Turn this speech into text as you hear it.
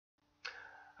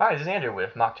Hi, this is Andrew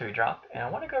with Mock Til You Drop, and I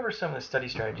want to go over some of the study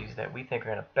strategies that we think are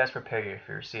going to best prepare you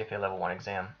for your CFA Level 1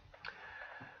 exam.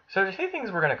 So there's a few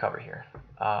things we're going to cover here.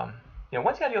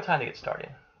 What's the ideal time to get started?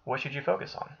 What should you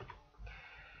focus on?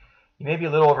 You may be a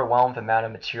little overwhelmed with the amount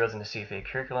of materials in the CFA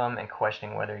curriculum and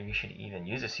questioning whether you should even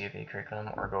use the CFA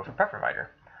curriculum or go for Prep Provider.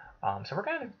 So we're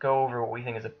going to go over what we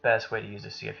think is the best way to use the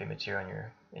CFA material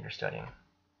in your studying.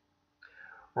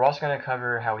 We're also going to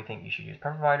cover how we think you should use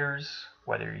prep providers,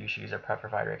 whether you should use a prep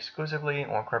provider exclusively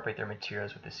or incorporate their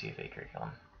materials with the CFA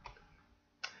curriculum.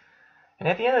 And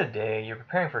at the end of the day, you're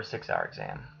preparing for a 6-hour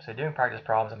exam. So doing practice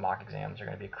problems and mock exams are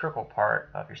going to be a critical part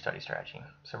of your study strategy.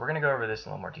 So we're going to go over this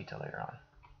in a little more detail later on.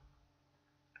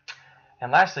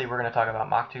 And lastly, we're going to talk about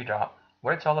Mock Til You Drop,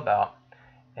 what it's all about,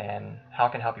 and how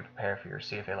it can help you prepare for your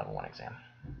CFA Level 1 exam.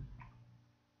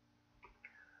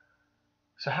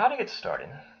 So how to get started?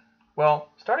 Well,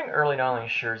 starting early not only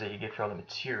ensures that you get through all the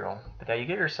material, but that you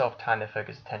give yourself time to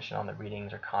focus attention on the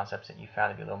readings or concepts that you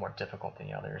found to be a little more difficult than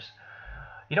the others.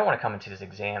 You don't want to come into this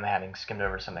exam having skimmed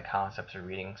over some of the concepts or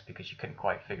readings because you couldn't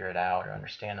quite figure it out or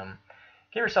understand them.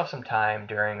 Give yourself some time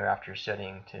during or after your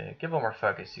studying to give a little more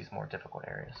focus to these more difficult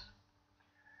areas.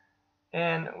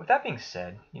 And with that being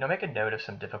said, make a note of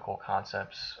some difficult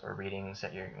concepts or readings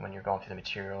that when you're going through the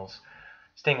materials.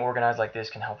 Staying organized like this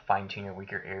can help fine-tune your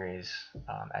weaker areas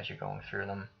as you're going through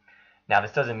them. Now,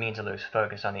 this doesn't mean to lose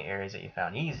focus on the areas that you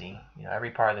found easy.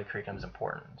 Every part of the curriculum is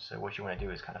important, so what you want to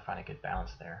do is kind of find a good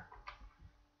balance there.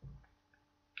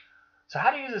 So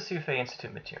how to use the CFA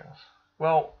Institute materials?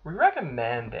 Well, we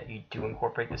recommend that you do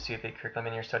incorporate the CFA curriculum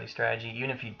in your study strategy, even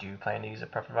if you do plan to use a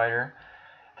prep provider.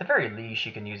 At the very least,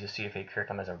 you can use the CFA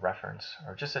curriculum as a reference,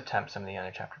 or just attempt some of the end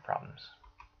of chapter problems.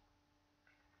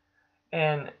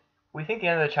 And we think the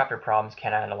end of the chapter problems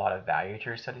can add a lot of value to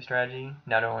your study strategy.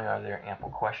 Not only are there ample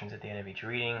questions at the end of each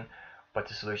reading, but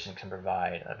the solutions can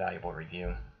provide a valuable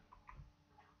review.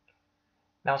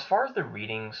 Now, as far as the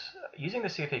readings, using the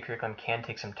CFA curriculum can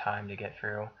take some time to get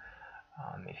through.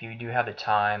 If you do have the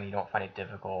time, you don't find it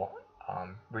difficult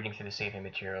reading through the CFA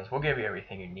materials, we'll give you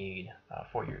everything you need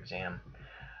for your exam.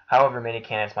 However, many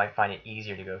candidates might find it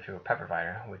easier to go through a prep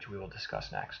provider, which we will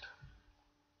discuss next.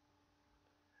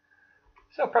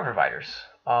 So prep providers.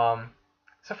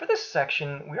 So for this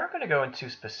section, we aren't going to go into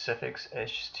specifics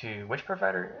as to which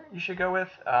provider you should go with.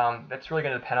 That's really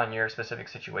going to depend on your specific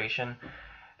situation.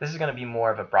 This is going to be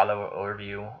more of a broad level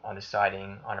overview on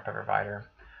deciding on a prep provider.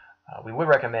 We would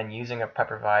recommend using a prep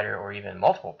provider or even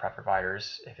multiple prep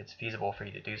providers if it's feasible for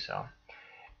you to do so.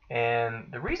 And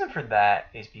the reason for that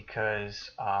is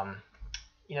because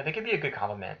they could be a good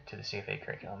complement to the CFA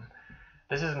curriculum.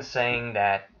 This isn't saying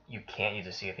that you can't use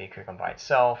the CFA curriculum by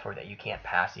itself or that you can't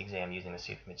pass the exam using the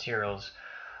CFA materials.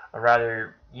 Or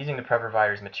rather, using the prep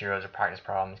provider's materials or practice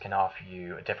problems can offer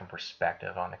you a different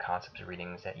perspective on the concepts or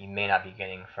readings that you may not be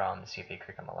getting from the CFA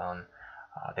curriculum alone.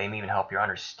 They may even help your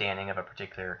understanding of a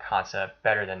particular concept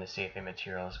better than the CFA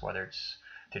materials, whether it's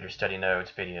through their study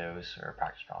notes, videos, or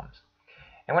practice problems.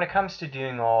 And when it comes to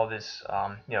doing all this,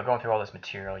 going through all this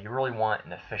material, you really want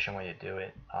an efficient way to do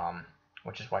it,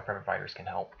 which is why prep providers can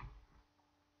help.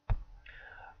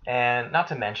 And not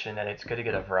to mention that it's good to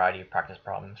get a variety of practice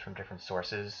problems from different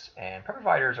sources, and prep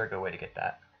providers are a good way to get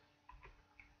that.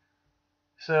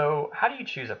 So how do you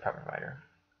choose a prep provider?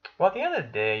 Well, at the end of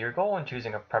the day, your goal in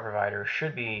choosing a prep provider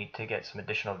should be to get some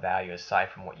additional value aside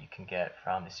from what you can get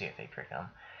from the CFA curriculum.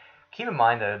 Keep in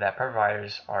mind, though, that prep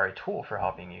providers are a tool for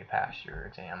helping you pass your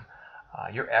exam.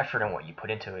 Your effort and what you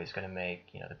put into it is going to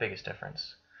make the biggest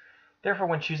difference. Therefore,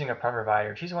 when choosing a prep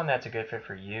provider, choose one that's a good fit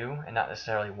for you and not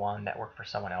necessarily one that worked for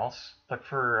someone else. Look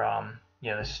for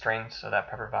the strengths of that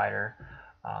prep provider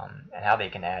and how they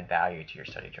can add value to your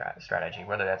study strategy,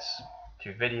 whether that's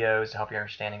through videos to help your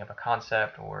understanding of a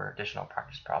concept or additional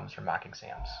practice problems for mock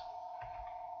exams.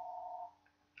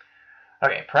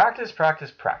 Okay, practice,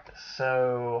 practice, practice.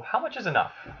 So how much is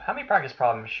enough? How many practice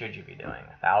problems should you be doing?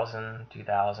 1,000,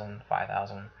 2,000,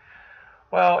 5,000?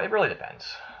 Well, it really depends.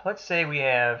 Let's say we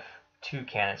have 2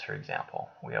 candidates, for example.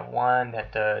 We have one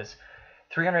that does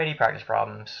 380 practice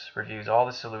problems, reviews all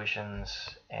the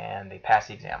solutions, and they pass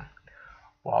the exam.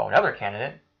 While another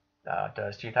candidate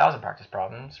does 2,000 practice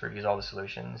problems, reviews all the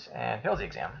solutions, and fails the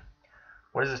exam.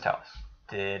 What does this tell us?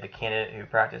 Did the candidate who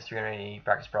practiced 380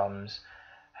 practice problems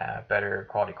have better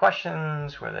quality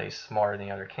questions? Were they smarter than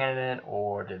the other candidate,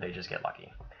 or did they just get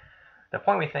lucky? The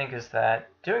point we think is that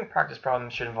doing practice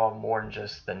problems should involve more than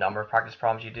just the number of practice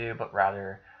problems you do, but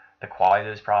rather the quality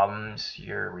of those problems,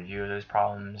 your review of those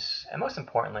problems, and most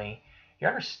importantly, your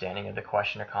understanding of the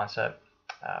question or concept.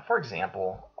 For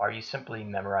example, are you simply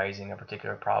memorizing a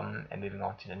particular problem and moving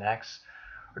on to the next?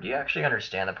 Or do you actually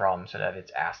understand the problem so that if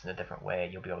it's asked in a different way,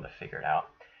 you'll be able to figure it out?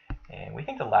 And we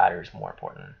think the latter is more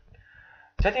important.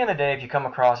 So at the end of the day, if you come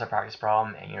across a practice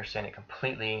problem and you understand it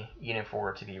completely, even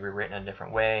for it to be rewritten in a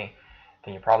different way,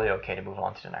 then you're probably okay to move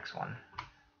on to the next one.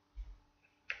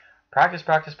 Practice,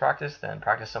 practice, practice, then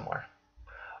practice some more.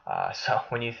 So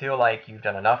when you feel like you've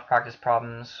done enough practice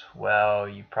problems, well,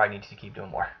 you probably need to keep doing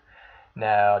more.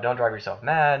 Now, don't drive yourself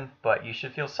mad, but you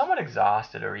should feel somewhat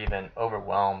exhausted or even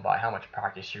overwhelmed by how much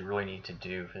practice you really need to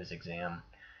do for this exam.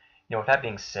 With that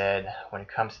being said, when it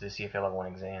comes to the CFA Level 1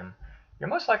 exam, you're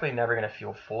most likely never going to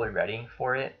feel fully ready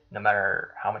for it, no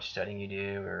matter how much studying you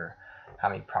do or how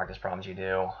many practice problems you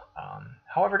do.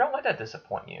 However, don't let that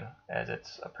disappoint you, as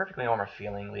it's a perfectly normal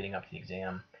feeling leading up to the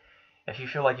exam. If you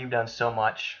feel like you've done so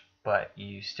much, but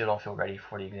you still don't feel ready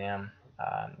for the exam,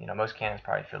 most candidates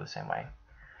probably feel the same way.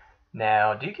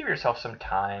 Now, do give yourself some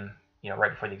time,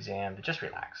 right before the exam to just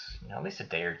relax, at least a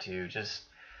day or two. Just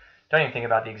don't even think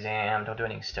about the exam. Don't do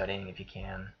any studying if you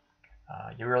can.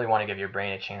 You really want to give your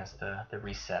brain a chance to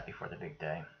reset before the big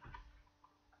day.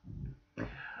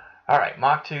 All right,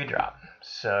 Mock Til You Drop.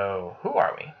 So who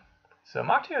are we? So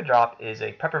Mock Til You Drop is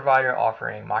a prep provider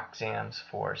offering mock exams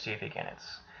for CFA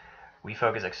candidates. We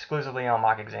focus exclusively on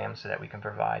mock exams so that we can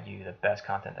provide you the best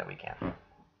content that we can.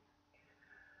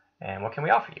 And what can we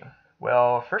offer you?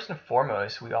 Well, first and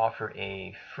foremost, we offer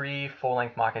a free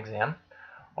full-length mock exam.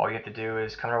 All you have to do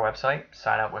is come to our website,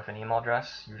 sign up with an email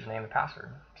address, username, and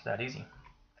password. It's that easy.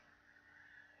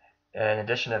 In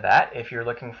addition to that, if you're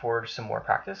looking for some more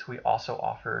practice, we also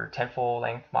offer 10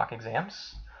 full-length mock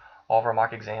exams. All of our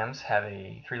mock exams have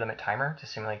a 3-limit timer to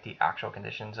simulate the actual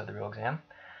conditions of the real exam.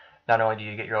 Not only do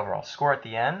you get your overall score at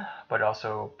the end, but it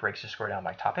also breaks your score down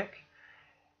by topic.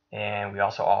 And we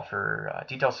also offer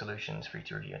detailed solutions for you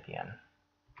to review at the end.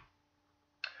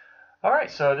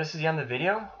 Alright, so this is the end of the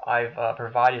video. I've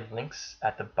provided links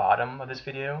at the bottom of this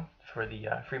video for the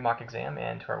free mock exam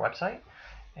and to our website.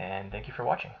 And thank you for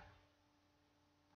watching.